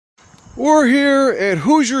We're here at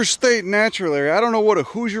Hoosier State Natural Area. I don't know what a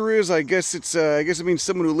Hoosier is. I guess it means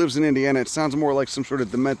someone who lives in Indiana. It sounds more like some sort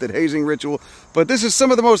of demented hazing ritual. But this is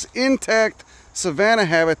some of the most intact savanna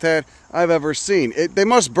habitat I've ever seen. They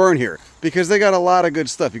must burn here because they got a lot of good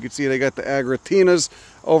stuff. You can see they got the agritinas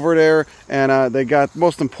over there, and they got,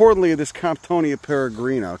 most importantly, this Comptonia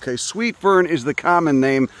peregrina. Okay, Sweet Fern is the common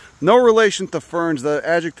name. No relation to ferns. The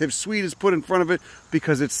adjective sweet is put in front of it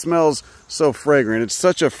because it smells so fragrant. It's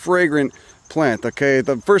such a fragrant plant. Okay,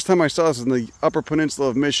 the first time I saw this in the Upper Peninsula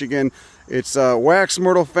of Michigan. It's wax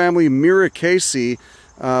myrtle family Myrtaceae.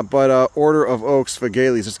 But order of oaks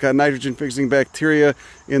Fagalis. It's got nitrogen-fixing bacteria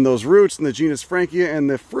in those roots in the genus Frankia,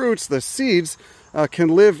 and the fruits, the seeds, can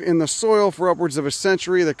live in the soil for upwards of a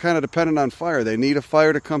century. They're kind of dependent on fire. They need a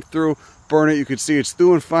fire to come through, burn it. You can see it's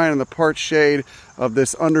doing fine in the part shade of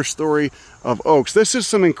this understory of oaks. This is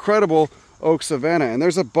some incredible oak savanna, and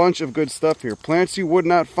there's a bunch of good stuff here. Plants you would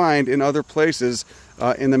not find in other places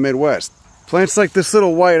in the Midwest. Plants like this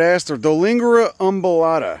little white aster, Dolingera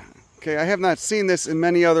umbellata. Okay, I have not seen this in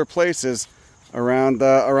many other places around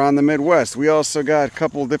the Midwest. We also got a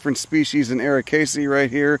couple different species in Ericaceae right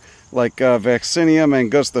here, like Vaccinium,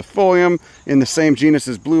 angustifolium, in the same genus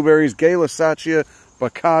as blueberries, Gaylussacia,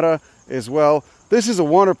 baccata as well. This is a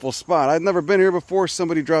wonderful spot. I've never been here before.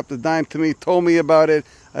 Somebody dropped a dime to me, told me about it.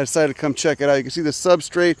 I decided to come check it out. You can see the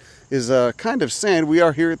substrate is kind of sand. We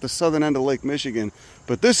are here at the southern end of Lake Michigan,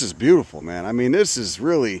 but this is beautiful, man. I mean, this is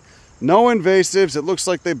really... no invasives. It looks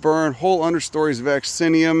like they burn. Whole understories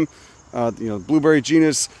Vaccinium, blueberry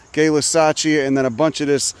genus Gaylussacia, and then a bunch of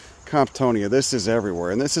this Comptonia. This is everywhere,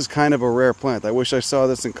 and this is kind of a rare plant. I wish I saw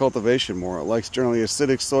this in cultivation more. It likes generally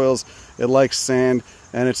acidic soils. It likes sand,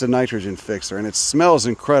 and it's a nitrogen fixer, and it smells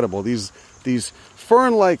incredible. These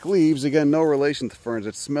fern-like leaves, again, no relation to ferns.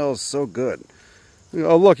 It smells so good.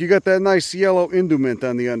 Oh, look, you got that nice yellow indumint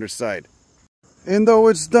on the underside. And though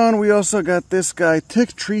it's done, we also got this guy,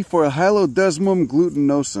 Tick Tree for Hyalodesmum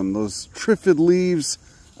glutinosum. Those trifid leaves,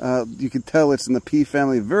 you can tell it's in the pea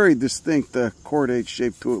family. Very distinct cordate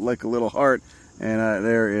shape to it, like a little heart. And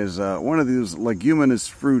there is one of these leguminous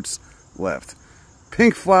fruits left.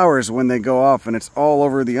 Pink flowers when they go off, and it's all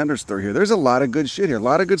over the understory here. There's a lot of good shit here. A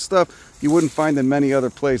lot of good stuff you wouldn't find in many other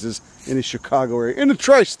places in the Chicago area, in the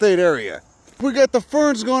tri-state area. We got the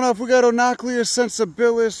ferns going off. We got Onoclea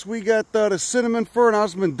sensibilis. We got the cinnamon fern,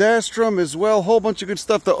 osmundastrum as well. A whole bunch of good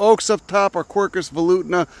stuff. The oaks up top are Quercus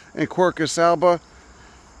velutina and Quercus alba.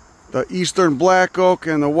 The eastern black oak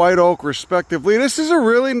and the white oak, respectively. This is a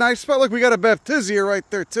really nice spot. Look, we got a baptisia right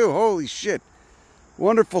there too. Holy shit!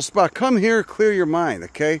 Wonderful spot. Come here, clear your mind.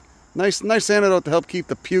 Okay. Nice antidote to help keep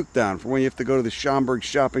the puke down for when you have to go to the Schaumburg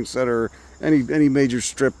shopping center or any major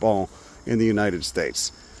strip mall in the United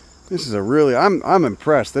States. This is a really, I'm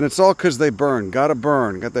impressed, and it's all because they burn. Gotta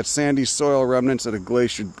burn. Got that sandy soil remnants of the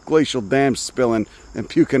glacial dams spilling and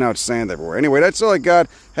puking out sand everywhere. Anyway, that's all I got.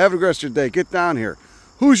 Have a good rest of your day. Get down here.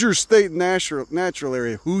 Hoosier State Natural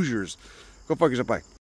Area. Hoosiers. Go fuck yourself. Bye.